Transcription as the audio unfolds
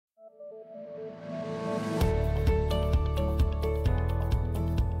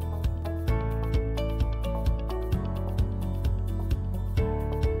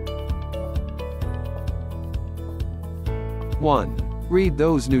1. Read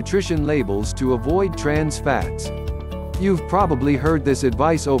those nutrition labels to avoid trans fats. You've probably heard this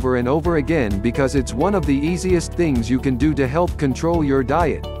advice over and over again because it's one of the easiest things you can do to help control your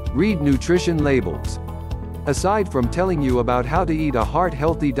diet. Read nutrition labels. Aside from telling you about how to eat a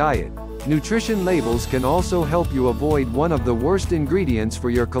heart-healthy diet, nutrition labels can also help you avoid one of the worst ingredients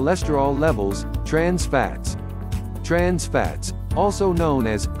for your cholesterol levels, trans fats. Trans fats, also known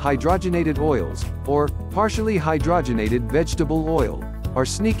as hydrogenated oils, or partially hydrogenated vegetable oil, are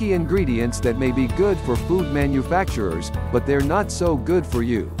sneaky ingredients that may be good for food manufacturers, but they're not so good for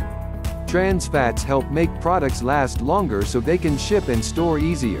you. Trans fats help make products last longer so they can ship and store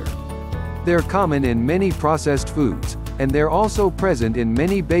easier. They're common in many processed foods, and they're also present in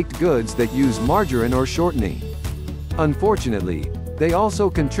many baked goods that use margarine or shortening. Unfortunately, they also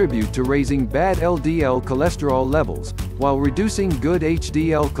contribute to raising bad LDL cholesterol levels, while reducing good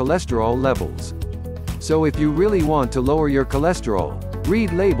HDL cholesterol levels. So if you really want to lower your cholesterol,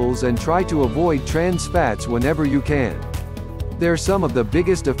 read labels and try to avoid trans fats whenever you can. They're some of the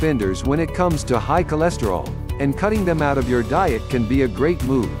biggest offenders when it comes to high cholesterol, and cutting them out of your diet can be a great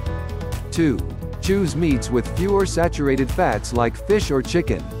move. 2. Choose meats with fewer saturated fats like fish or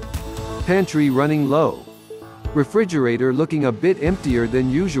chicken. Pantry running low. Refrigerator looking a bit emptier than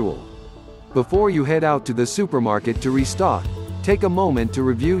usual. Before you head out to the supermarket to restock, take a moment to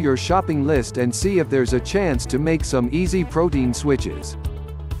review your shopping list and see if there's a chance to make some easy protein switches.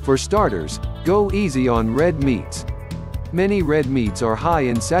 For starters, go easy on red meats. Many red meats are high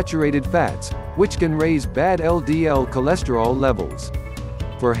in saturated fats, which can raise bad LDL cholesterol levels.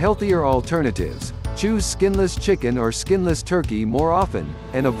 For healthier alternatives, choose skinless chicken or skinless turkey more often,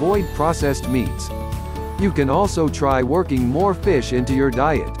 and avoid processed meats. You can also try working more fish into your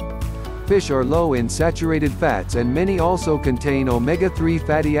diet. Fish are low in saturated fats and many also contain omega-3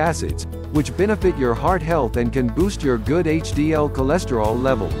 fatty acids, which benefit your heart health and can boost your good HDL cholesterol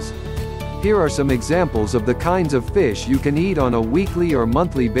levels. Here are some examples of the kinds of fish you can eat on a weekly or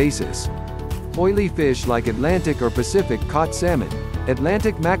monthly basis. Oily fish like Atlantic or Pacific caught salmon,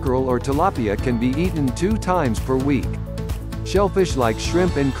 Atlantic mackerel or tilapia can be eaten 2 times per week. Shellfish like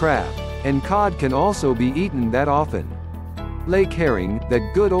shrimp and crab, and cod can also be eaten that often. Lake herring,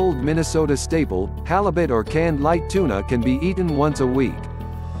 that good old Minnesota staple, halibut or canned light tuna can be eaten once a week.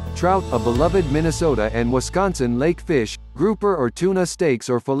 Trout, a beloved Minnesota and Wisconsin lake fish, grouper or tuna steaks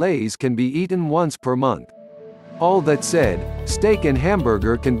or fillets can be eaten once per month. All that said, steak and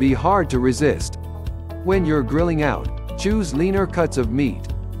hamburger can be hard to resist. When you're grilling out, choose leaner cuts of meat.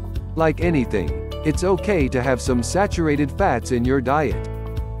 Like anything, it's okay to have some saturated fats in your diet.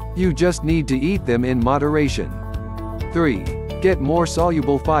 You just need to eat them in moderation. 3. Get more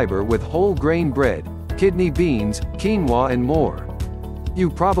soluble fiber with whole grain bread, kidney beans, quinoa and more. You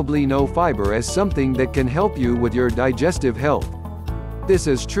probably know fiber as something that can help you with your digestive health. This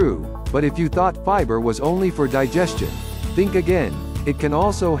is true, but if you thought fiber was only for digestion, think again. It can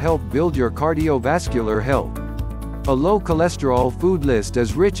also help build your cardiovascular health. A low cholesterol food list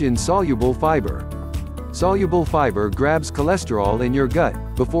is rich in soluble fiber. Soluble fiber grabs cholesterol in your gut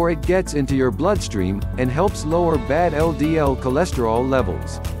before it gets into your bloodstream and helps lower bad LDL cholesterol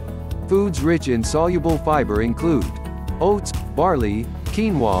levels. Foods rich in soluble fiber include oats, barley,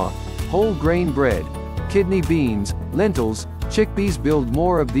 quinoa, whole grain bread, kidney beans, lentils, chickpeas. Build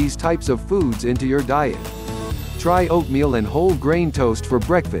more of these types of foods into your diet. Try oatmeal and whole grain toast for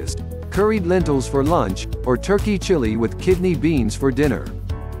breakfast, curried lentils for lunch, or turkey chili with kidney beans for dinner.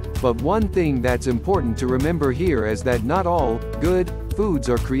 But one thing that's important to remember here is that not all good foods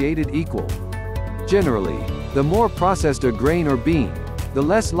are created equal. Generally, the more processed a grain or bean, the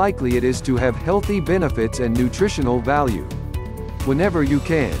less likely it is to have healthy benefits and nutritional value. Whenever you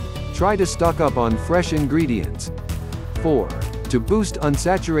can, try to stock up on fresh ingredients. 4. To boost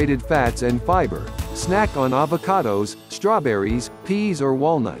unsaturated fats and fiber, snack on avocados, strawberries, peas or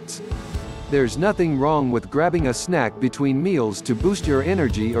walnuts. There's nothing wrong with grabbing a snack between meals to boost your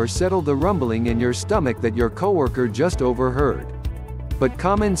energy or settle the rumbling in your stomach that your coworker just overheard. But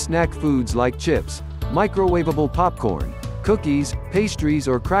common snack foods like chips, microwavable popcorn, cookies, pastries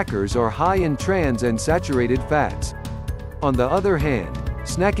or crackers are high in trans and saturated fats. On the other hand,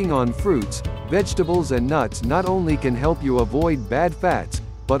 snacking on fruits, vegetables and nuts not only can help you avoid bad fats,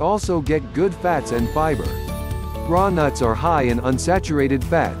 but also get good fats and fiber. Raw nuts are high in unsaturated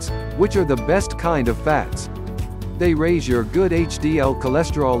fats, which are the best kind of fats. They raise your good HDL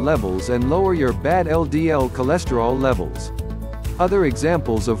cholesterol levels and lower your bad LDL cholesterol levels. Other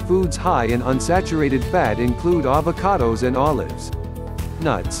examples of foods high in unsaturated fat include avocados and olives.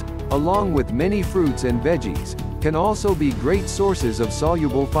 Nuts, along with many fruits and veggies, can also be great sources of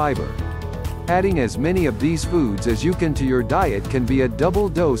soluble fiber. Adding as many of these foods as you can to your diet can be a double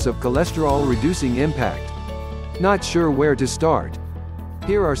dose of cholesterol-reducing impact. Not sure where to start?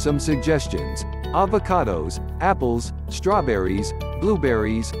 Here are some suggestions. Avocados, apples, strawberries,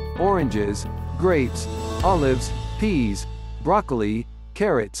 blueberries, oranges, grapes, olives, peas, broccoli,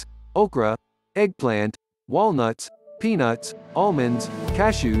 carrots, okra, eggplant, walnuts, peanuts, almonds,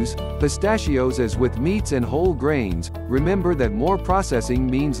 cashews, pistachios. As with meats and whole grains, remember that more processing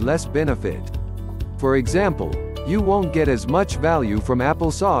means less benefit. For example, you won't get as much value from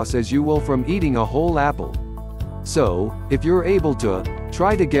applesauce as you will from eating a whole apple. So, if you're able to,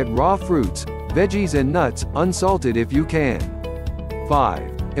 try to get raw fruits, veggies and nuts, unsalted if you can.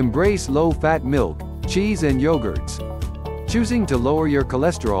 5. Embrace low-fat milk, cheese and yogurts. Choosing to lower your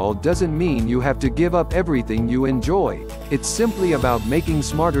cholesterol doesn't mean you have to give up everything you enjoy. It's simply about making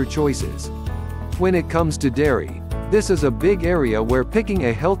smarter choices. When it comes to dairy, this is a big area where picking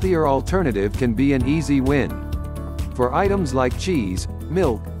a healthier alternative can be an easy win. For items like cheese,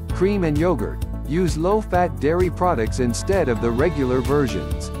 milk, cream and yogurt, use low-fat dairy products instead of the regular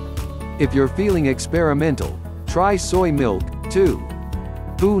versions. If you're feeling experimental, try soy milk, too.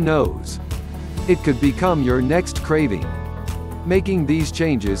 Who knows? It could become your next craving. Making these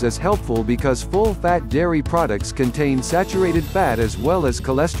changes is helpful because full-fat dairy products contain saturated fat as well as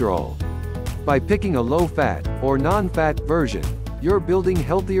cholesterol. By picking a low-fat, or non-fat version, you're building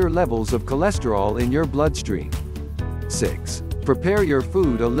healthier levels of cholesterol in your bloodstream. 6. Prepare your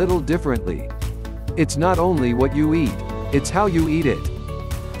food a little differently. It's not only what you eat, it's how you eat it.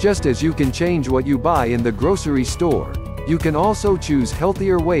 Just as you can change what you buy in the grocery store, you can also choose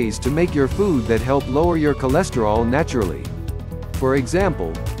healthier ways to make your food that help lower your cholesterol naturally. For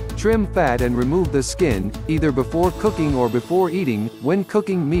example, trim fat and remove the skin, either before cooking or before eating, when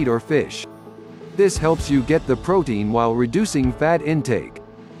cooking meat or fish. This helps you get the protein while reducing fat intake.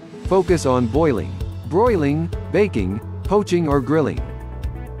 Focus on boiling, broiling, baking, poaching or grilling.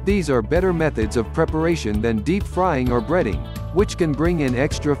 These are better methods of preparation than deep frying or breading, which can bring in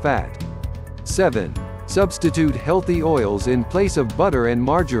extra fat. 7. Substitute healthy oils in place of butter and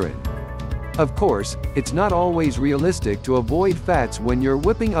margarine. Of course, it's not always realistic to avoid fats when you're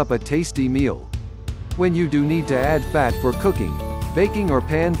whipping up a tasty meal. When you do need to add fat for cooking, baking or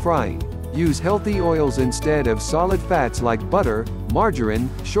pan frying, use healthy oils instead of solid fats like butter, margarine,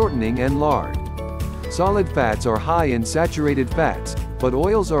 shortening and lard. Solid fats are high in saturated fats, but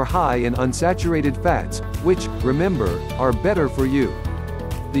oils are high in unsaturated fats, which, remember, are better for you.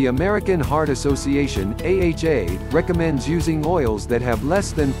 The American Heart Association (AHA) recommends using oils that have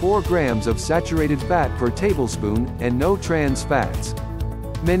less than 4 grams of saturated fat per tablespoon, and no trans fats.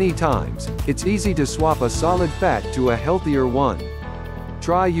 Many times, it's easy to swap a solid fat to a healthier one.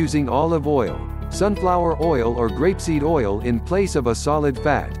 Try using olive oil, sunflower oil or grapeseed oil in place of a solid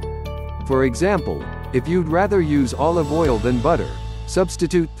fat. For example, if you'd rather use olive oil than butter,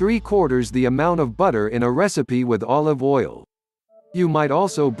 substitute 3/4 the amount of butter in a recipe with olive oil. You might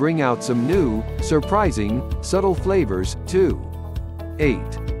also bring out some new, surprising, subtle flavors, too.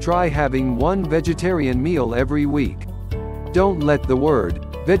 8. Try having one vegetarian meal every week. Don't let the word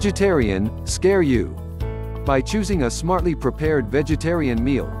vegetarian scare you. By choosing a smartly prepared vegetarian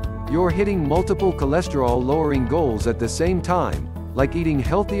meal, you're hitting multiple cholesterol-lowering goals at the same time, like eating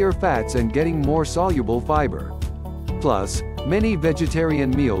healthier fats and getting more soluble fiber. Plus, many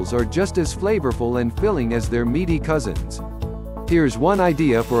vegetarian meals are just as flavorful and filling as their meaty cousins. Here's one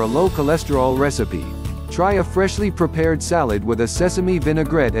idea for a low-cholesterol recipe. Try a freshly prepared salad with a sesame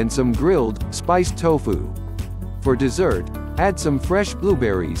vinaigrette and some grilled, spiced tofu. For dessert, add some fresh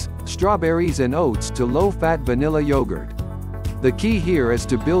blueberries, strawberries and oats to low-fat vanilla yogurt. The key here is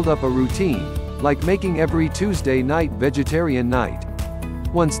to build up a routine, like making every Tuesday night vegetarian night.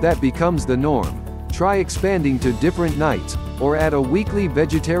 Once that becomes the norm, try expanding to different nights, or add a weekly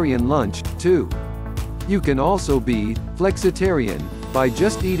vegetarian lunch, too. You can also be flexitarian by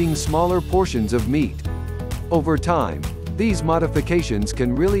just eating smaller portions of meat. Over time, these modifications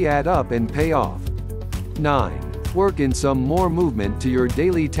can really add up and pay off. 9. Work in some more movement to your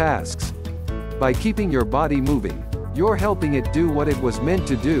daily tasks. By keeping your body moving, you're helping it do what it was meant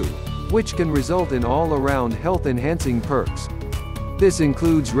to do, which can result in all-around health-enhancing perks. This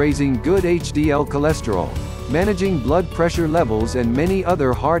includes raising good HDL cholesterol, managing blood pressure levels and many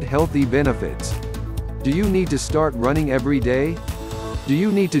other heart-healthy benefits. Do you need to start running every day? Do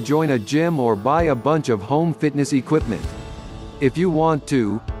you need to join a gym or buy a bunch of home fitness equipment? If you want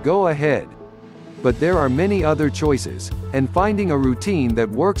to, go ahead. But there are many other choices, and finding a routine that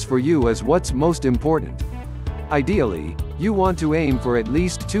works for you is what's most important. Ideally, you want to aim for at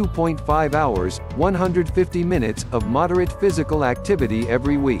least 2.5 hours, 150 minutes, of moderate physical activity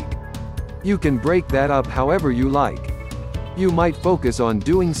every week. You can break that up however you like. You might focus on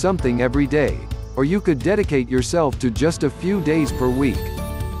doing something every day, or you could dedicate yourself to just a few days per week.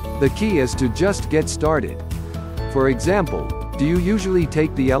 The key is to just get started. For example, do you usually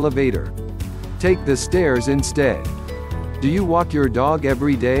take the elevator? Take the stairs instead. Do you walk your dog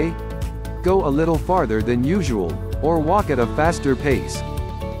every day? Go a little farther than usual, or walk at a faster pace.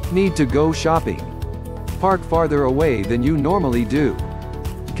 Need to go shopping? Park farther away than you normally do.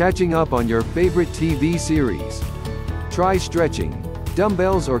 Catching up on your favorite TV series. Try stretching,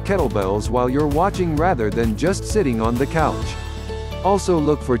 dumbbells or kettlebells while you're watching rather than just sitting on the couch. Also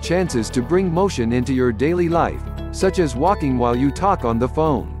look for chances to bring motion into your daily life, such as walking while you talk on the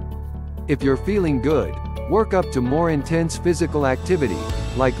phone. If you're feeling good, work up to more intense physical activity,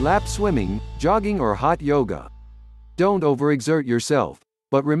 like lap swimming, jogging or hot yoga. Don't overexert yourself,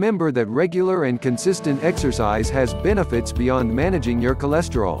 but remember that regular and consistent exercise has benefits beyond managing your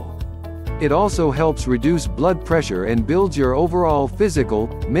cholesterol. It also helps reduce blood pressure and builds your overall physical,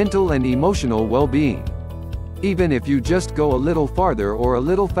 mental and emotional well-being. Even if you just go a little farther or a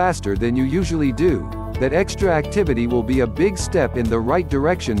little faster than you usually do, that extra activity will be a big step in the right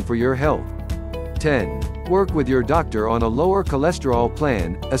direction for your health. 10. Work with your doctor on a lower cholesterol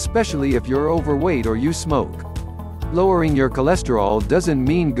plan, especially if you're overweight or you smoke. Lowering your cholesterol doesn't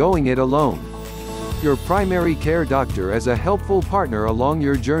mean going it alone. Your primary care doctor is a helpful partner along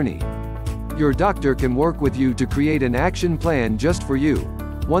your journey. Your doctor can work with you to create an action plan just for you,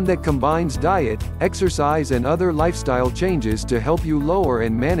 one that combines diet, exercise and other lifestyle changes to help you lower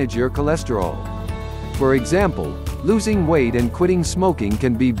and manage your cholesterol. For example, losing weight and quitting smoking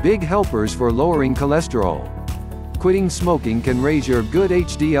can be big helpers for lowering cholesterol. Quitting smoking can raise your good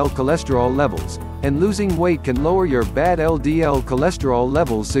HDL cholesterol levels, and losing weight can lower your bad LDL cholesterol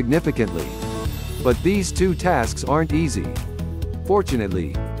levels significantly. But these two tasks aren't easy.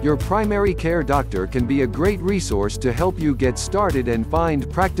 Fortunately, your primary care doctor can be a great resource to help you get started and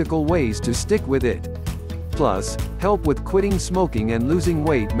find practical ways to stick with it. Plus, help with quitting smoking and losing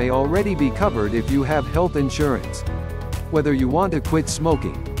weight may already be covered if you have health insurance. Whether you want to quit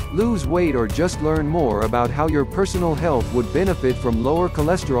smoking, lose weight or just learn more about how your personal health would benefit from lower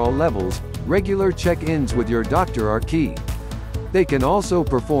cholesterol levels, regular check-ins with your doctor are key. They can also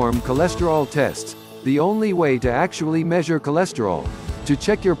perform cholesterol tests, the only way to actually measure cholesterol, to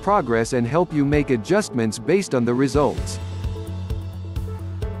check your progress and help you make adjustments based on the results.